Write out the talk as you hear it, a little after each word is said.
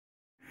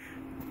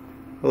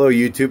Hello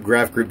YouTube,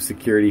 Graph Group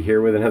Security here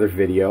with another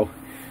video.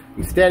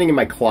 I'm standing in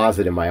my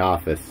closet in my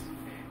office,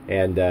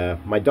 and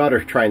my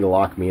daughter's trying to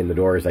lock me in the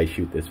door as I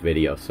shoot this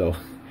video, so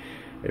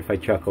if I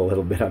chuckle a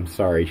little bit, I'm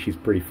sorry. She's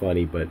pretty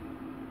funny, but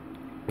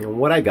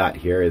what I got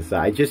here is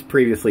I just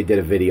previously did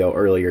a video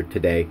earlier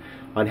today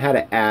on how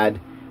to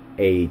add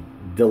a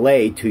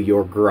delay to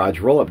your garage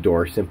roll-up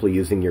door simply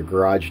using your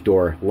garage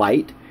door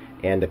light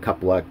and a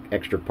couple of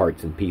extra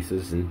parts and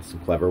pieces and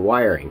some clever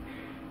wiring.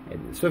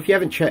 And so if you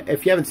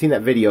haven't seen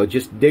that video,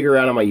 just dig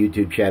around on my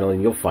YouTube channel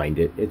and you'll find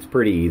it. It's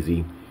pretty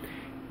easy.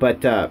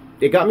 But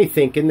it got me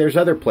thinking. There's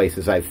other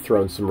places I've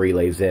thrown some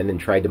relays in and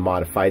tried to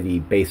modify the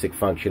basic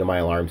function of my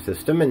alarm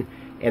system, and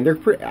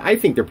I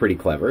think they're pretty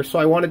clever. So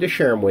I wanted to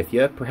share them with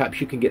you. Perhaps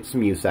you can get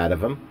some use out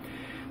of them.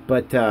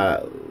 But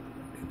a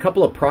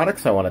couple of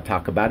products I want to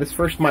talk about is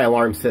first my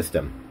alarm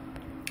system.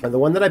 And the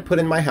one that I put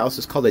in my house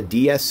is called a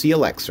DSC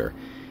Elixir.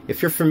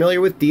 If you're familiar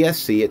with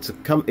DSC, it's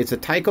a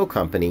Tyco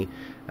company.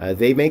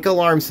 They make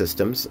alarm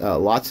systems,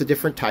 lots of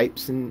different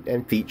types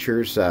and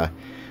features.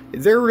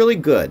 They're really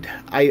good.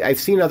 I've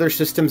seen other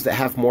systems that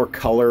have more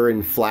color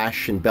and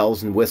flash and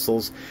bells and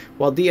whistles,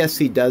 while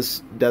DSC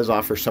does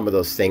offer some of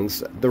those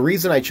things. The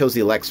reason I chose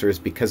the Elixir is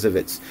because of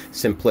its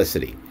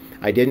simplicity.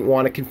 I didn't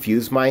want to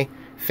confuse my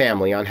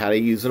family on how to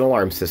use an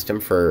alarm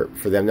system for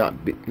them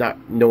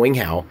not knowing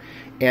how,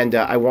 and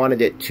I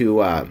wanted it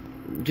to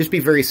just be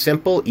very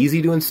simple,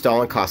 easy to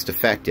install, and cost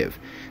effective.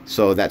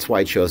 So that's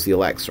why I chose the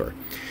Elixir.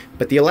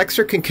 But the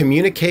Elixir can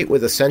communicate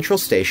with a central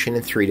station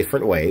in 3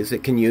 different ways.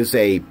 It can use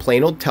a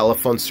plain old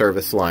telephone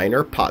service line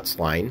or POTS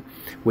line,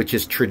 which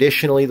is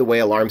traditionally the way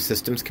alarm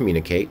systems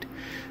communicate.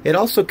 It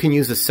also can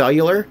use a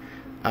cellular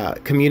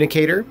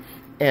communicator,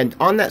 and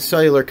on that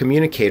cellular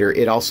communicator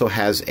it also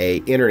has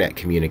an internet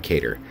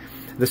communicator.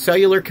 The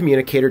cellular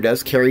communicator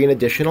does carry an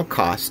additional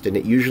cost, and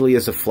it usually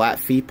is a flat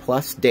fee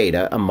plus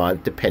data a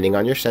month depending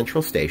on your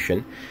central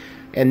station.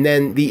 And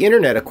then the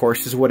internet, of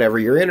course, is whatever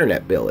your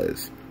internet bill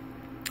is.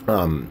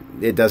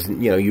 It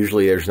doesn't,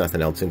 usually there's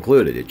nothing else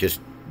included. It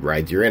just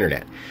rides your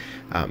internet.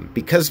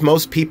 Because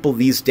most people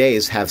these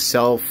days have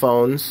cell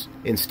phones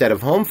instead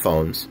of home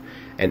phones,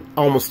 and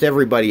almost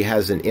everybody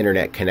has an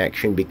internet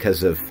connection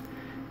because of,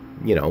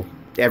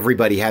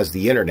 everybody has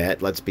the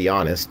internet, let's be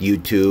honest,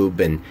 YouTube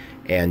and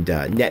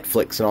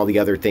Netflix and all the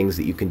other things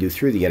that you can do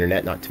through the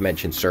internet, not to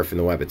mention surfing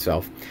the web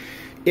itself.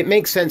 It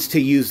makes sense to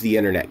use the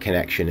internet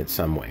connection in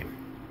some way.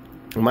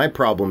 My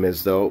problem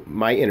is, though,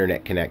 my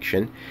internet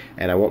connection,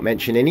 and I won't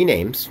mention any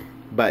names,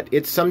 but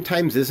it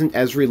sometimes isn't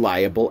as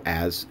reliable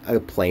as a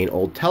plain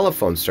old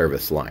telephone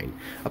service line.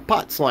 A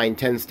POTS line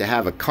tends to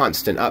have a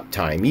constant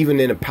uptime, even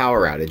in a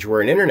power outage,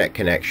 where an internet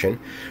connection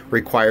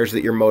requires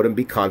that your modem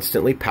be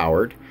constantly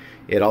powered.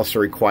 It also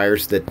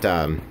requires that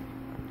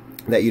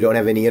that you don't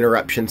have any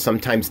interruptions.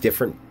 Sometimes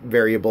different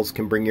variables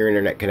can bring your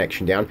internet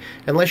connection down.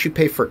 Unless you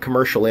pay for a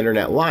commercial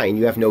internet line,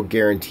 you have no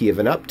guarantee of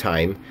an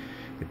uptime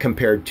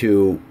compared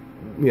to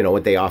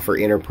what they offer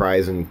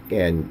enterprise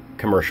and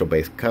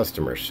commercial-based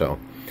customers.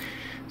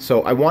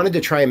 So I wanted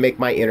to try and make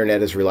my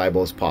internet as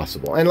reliable as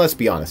possible. And let's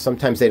be honest,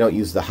 sometimes they don't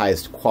use the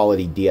highest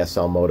quality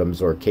DSL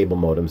modems or cable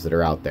modems that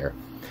are out there.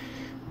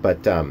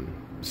 But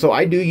so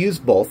I do use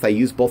both. I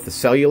use both the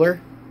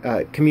cellular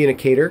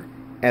communicator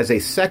as a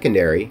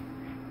secondary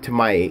to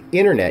my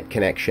internet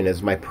connection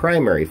as my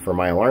primary for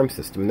my alarm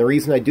system. And the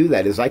reason I do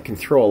that is I can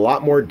throw a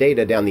lot more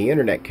data down the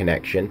internet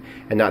connection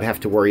and not have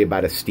to worry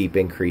about a steep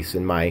increase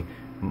in my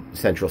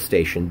central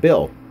station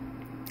bill.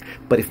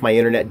 But if my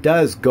internet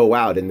does go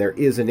out and there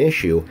is an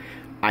issue,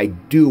 I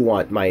do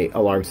want my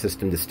alarm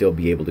system to still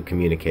be able to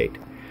communicate.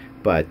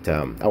 But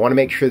I want to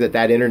make sure that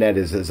that internet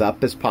is as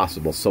up as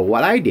possible. So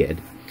what I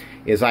did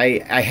is I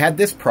had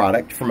this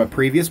product from a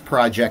previous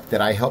project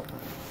that I helped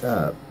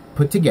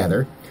put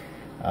together.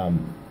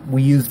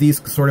 We use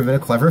these sort of in a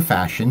clever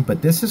fashion,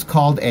 but this is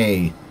called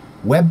a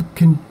web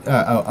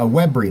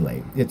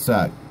relay. It's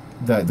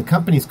the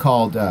company's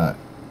called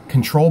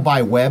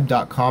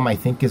controlbyweb.com, I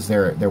think, is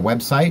their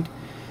website,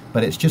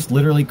 but it's just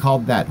literally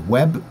called that,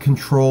 web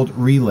controlled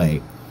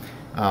relay,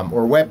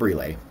 or web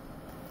relay.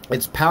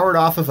 It's powered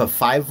off of a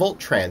 5-volt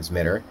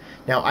transmitter.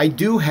 Now I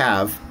do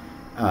have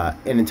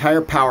an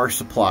entire power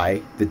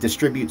supply that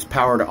distributes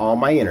power to all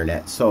my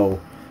internet, so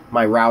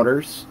my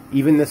routers,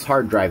 even this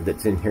hard drive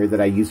that's in here that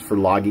I use for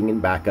logging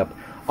and backup,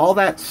 all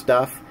that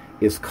stuff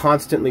is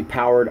constantly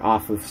powered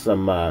off of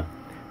some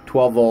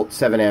 12-volt,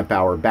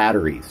 7-amp-hour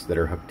batteries that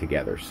are hooked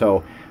together.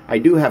 So I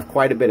do have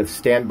quite a bit of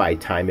standby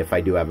time if I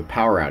do have a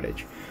power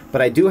outage.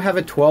 But I do have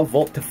a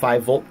 12-volt to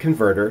 5-volt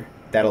converter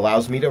that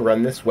allows me to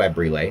run this web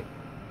relay.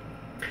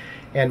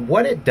 And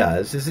what it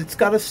does is it's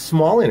got a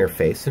small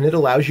interface, and it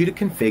allows you to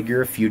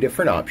configure a few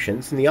different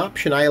options. And the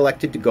option I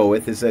elected to go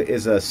with is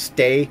a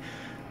stay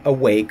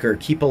awake or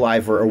keep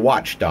alive or a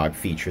watchdog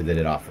feature that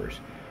it offers.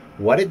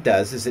 What it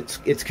does is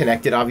it's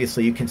connected.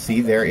 Obviously, you can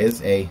see there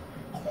is a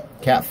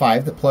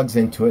Cat5 that plugs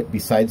into it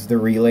besides the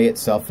relay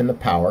itself and the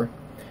power.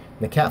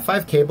 The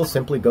Cat5 cable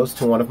simply goes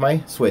to one of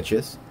my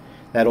switches.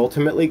 That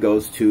ultimately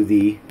goes to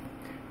the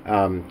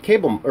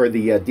cable, or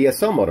the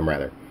DSL modem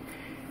rather.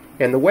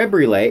 And the web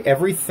relay,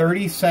 every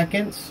 30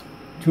 seconds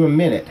to a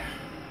minute,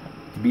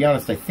 to be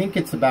honest, I think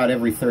it's about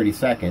every 30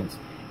 seconds,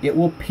 it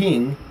will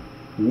ping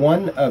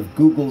one of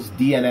Google's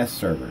DNS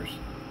servers.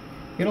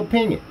 It'll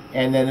ping it,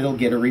 and then it'll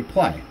get a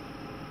reply.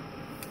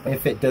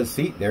 If it does,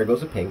 see, there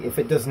goes a ping. If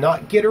it does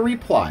not get a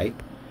reply,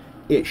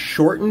 it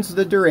shortens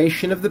the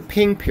duration of the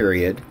ping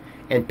period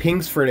and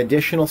pings for an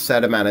additional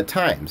set amount of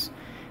times.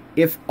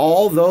 If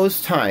all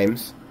those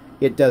times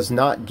it does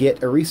not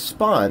get a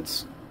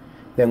response,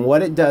 then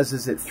what it does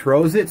is it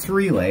throws its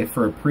relay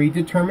for a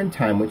predetermined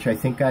time, which I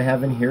think I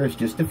have in here is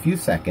just a few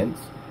seconds.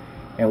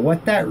 And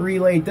what that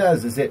relay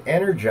does is it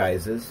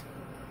energizes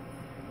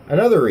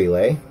another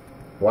relay.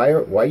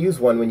 Why use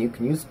one when you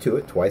can use two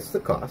at twice the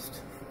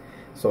cost?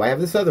 So I have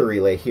this other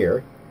relay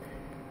here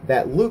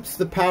that loops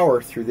the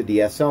power through the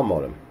DSL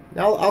modem.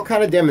 Now I'll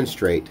kind of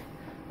demonstrate.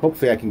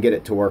 Hopefully I can get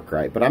it to work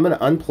right. But I'm going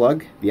to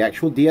unplug the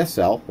actual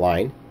DSL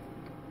line.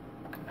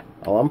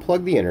 I'll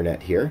unplug the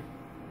internet here.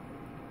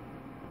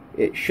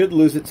 It should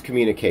lose its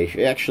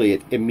communication. Actually,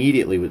 it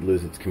immediately would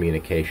lose its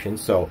communication.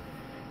 So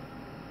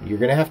you're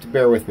going to have to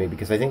bear with me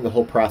because I think the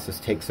whole process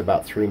takes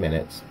about 3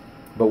 minutes.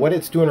 But what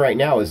it's doing right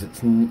now is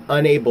it's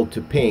unable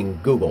to ping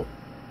Google.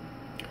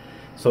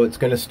 So it's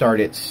going to start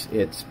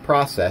its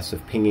process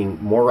of pinging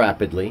more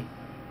rapidly.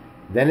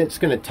 Then it's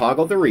going to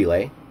toggle the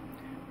relay,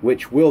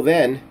 which will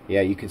then,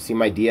 yeah, you can see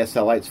my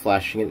DSL lights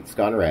flashing and it's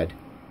gone red.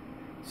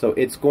 So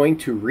it's going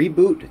to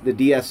reboot the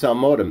DSL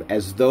modem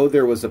as though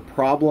there was a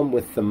problem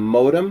with the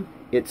modem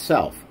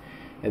itself.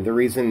 And the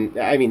reason,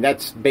 I mean,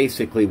 that's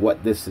basically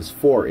what this is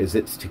for, is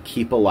it's to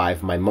keep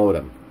alive my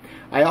modem.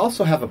 I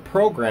also have a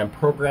program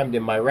programmed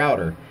in my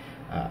router.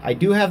 I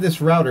do have this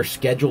router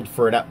scheduled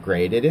for an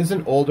upgrade. It is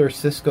an older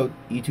Cisco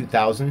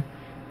E2000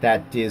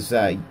 that is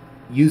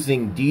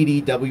using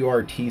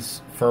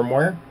DDWRT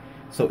firmware.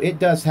 So it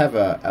does have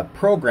a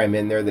program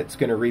in there that's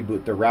going to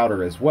reboot the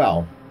router as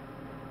well.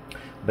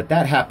 But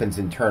that happens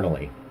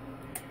internally.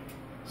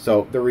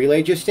 So the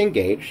relay just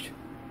engaged.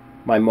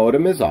 My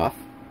modem is off.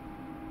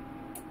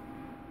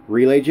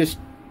 Relay just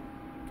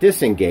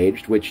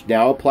disengaged, which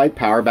now applied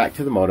power back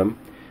to the modem.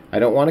 I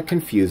don't want to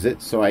confuse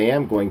it, so I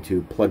am going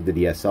to plug the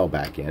DSL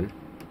back in.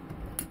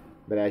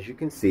 But as you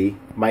can see,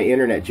 my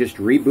internet just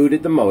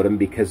rebooted the modem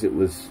because it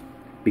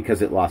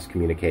lost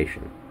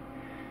communication.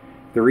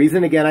 The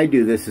reason again I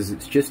do this is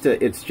it's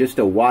just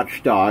a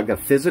watchdog, a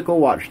physical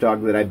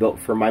watchdog that I built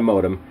for my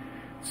modem,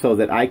 so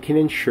that I can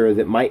ensure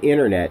that my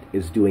internet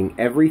is doing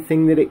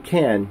everything that it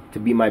can to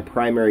be my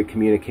primary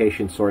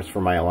communication source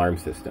for my alarm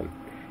system.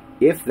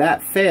 If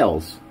that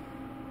fails,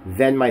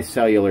 then my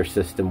cellular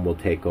system will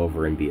take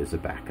over and be as a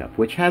backup,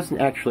 which hasn't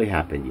actually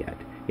happened yet.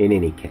 In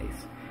any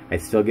case, I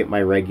still get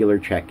my regular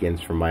check-ins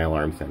from my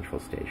Alarm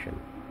Central station.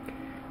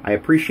 I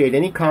appreciate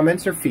any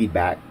comments or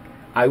feedback.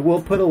 I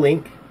will put a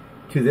link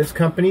to this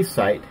company's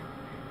site,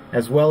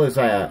 as well as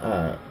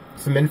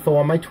some info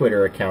on my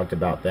Twitter account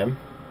about them.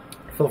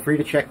 Feel free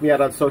to check me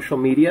out on social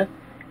media.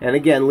 And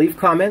again, leave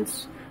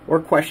comments or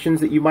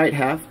questions that you might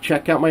have.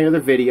 Check out my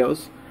other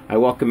videos. I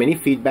welcome any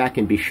feedback,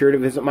 and be sure to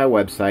visit my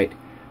website,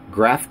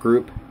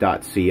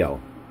 graphgroup.co.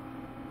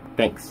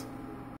 Thanks.